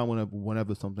anytime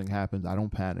whenever something happens, I don't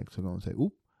panic to go and say,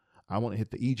 "Oop, I want to hit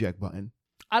the eject button."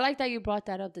 I like that you brought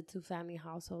that up, the 2-family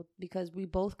household, because we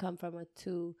both come from a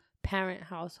 2-parent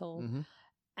household,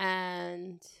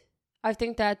 and I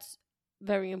think that's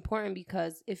very important,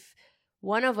 because if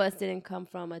one of us didn't come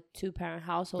from a 2-parent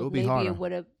household, maybe it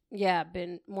would have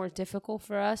been more difficult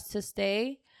for us to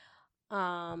stay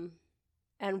and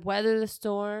weather the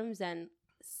storms and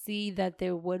see that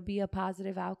there would be a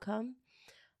positive outcome.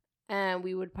 And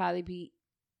we would probably be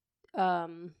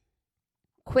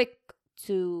quick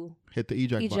to hit the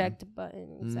eject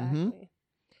button. Exactly.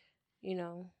 You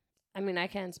know, I mean, I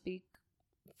can't speak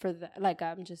for that. Like,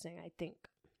 I'm just saying, I think.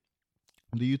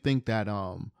 Do you think that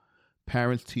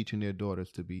parents teaching their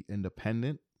daughters to be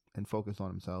independent and focus on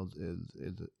themselves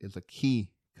is a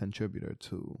key contributor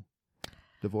to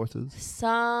divorces?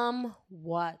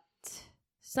 Somewhat,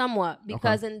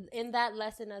 because in that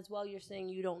lesson as well, you're saying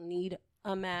you don't need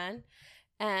a man,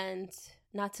 and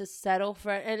not to settle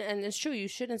for, and it's true, you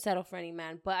shouldn't settle for any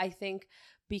man. But I think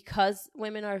because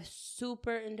women are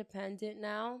super independent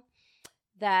now,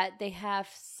 that they have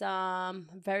some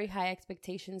very high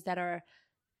expectations that are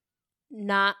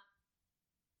not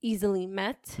easily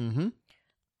met. You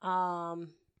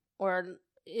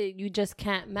just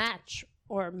can't match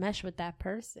or mesh with that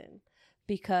person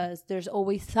because there's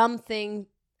always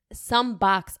some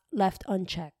box left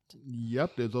unchecked.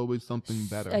 Yep, there's always something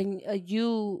better. And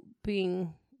you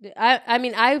being,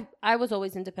 I was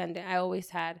always independent. I always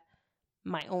had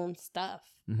my own stuff.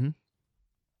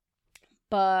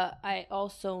 But I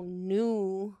also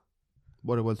knew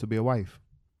what it was to be a wife.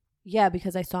 Yeah,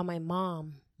 because I saw my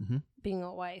mom being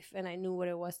a wife, and I knew what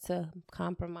it was to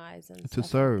compromise and to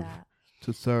serve. Like that.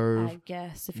 To serve. I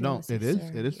guess. If no, it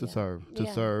is to serve.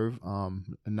 To serve.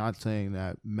 Not saying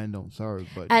that men don't serve,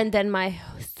 but and then my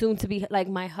soon to be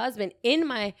my husband in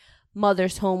my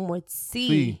mother's home would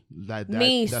see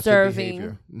me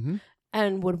serving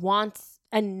and would want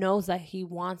and knows that he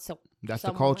wants a. That's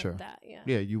the culture. Like that,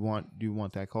 yeah, you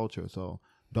want that culture. So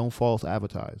don't false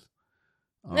advertise.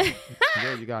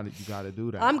 Yeah, you got to do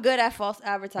that. I'm good at false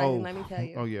advertising. Let me tell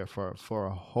you. Oh yeah, for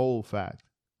a whole fact.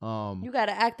 You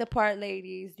gotta act the part,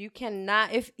 ladies. You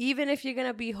cannot even if you're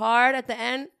gonna be hard at the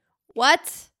end.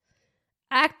 What?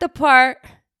 Act the part,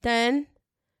 then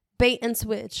bait and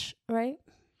switch, right?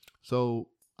 So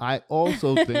I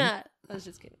also think I was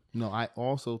just kidding. No, I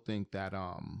also think that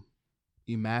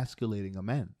emasculating a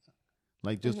man.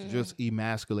 Just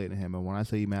emasculating him. And when I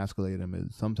say emasculating him,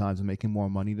 is sometimes making more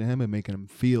money than him and making him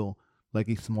feel like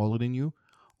he's smaller than you.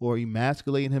 Or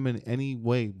emasculating him in any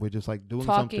way. We're just doing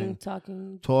something.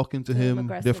 Talking to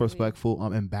him,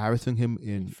 disrespectful, embarrassing him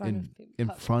in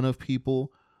front of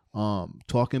people,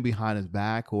 talking behind his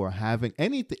back, or having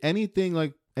anything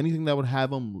that would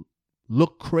have him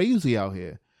look crazy out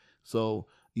here. So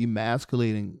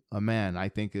emasculating a man, I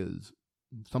think, is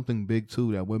something big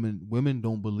too that women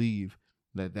don't believe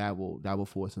that will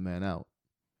force a man out.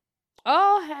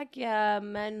 Oh heck yeah,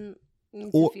 men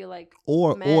need to feel like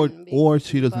men, or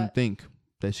she doesn't think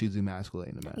that she's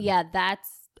emasculating a man. Yeah, that's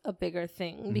a bigger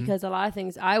thing because a lot of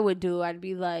things I would do, I'd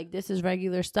be like, this is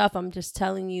regular stuff. I'm just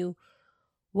telling you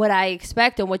what I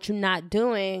expect and what you're not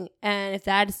doing. And if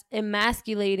that's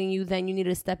emasculating you, then you need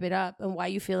to step it up and why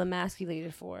you feel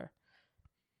emasculated for.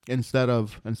 Instead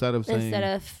of saying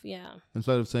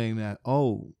that,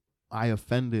 oh, I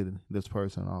offended this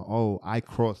person, or oh, I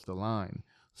crossed the line.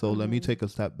 So let me take a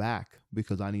step back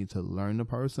because I need to learn the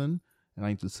person and I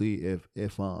need to see if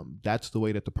that's the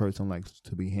way that the person likes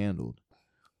to be handled.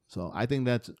 So I think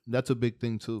that's a big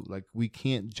thing too. We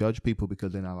can't judge people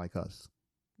because they're not like us.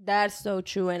 That's so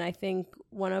true. And I think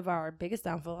one of our biggest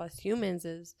downfalls as humans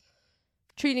is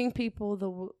treating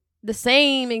people the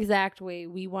same exact way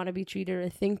we want to be treated, or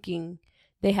thinking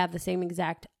they have the same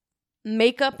exact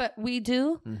makeup we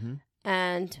do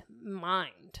and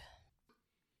mind.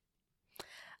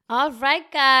 All right,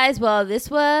 guys. Well,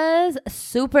 this was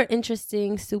super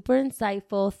interesting, super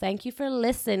insightful. Thank you for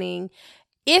listening.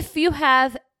 If you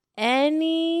have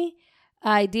any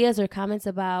ideas or comments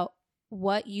about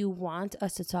what you want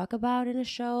us to talk about in a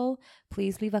show,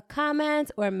 please leave a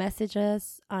comment or message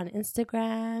us on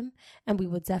Instagram, and we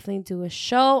will definitely do a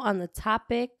show on the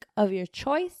topic of your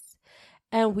choice.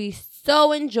 And we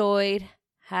so enjoyed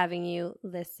having you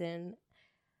listen.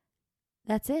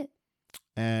 That's it.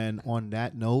 And on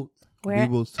that note, we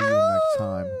will see you next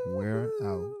time.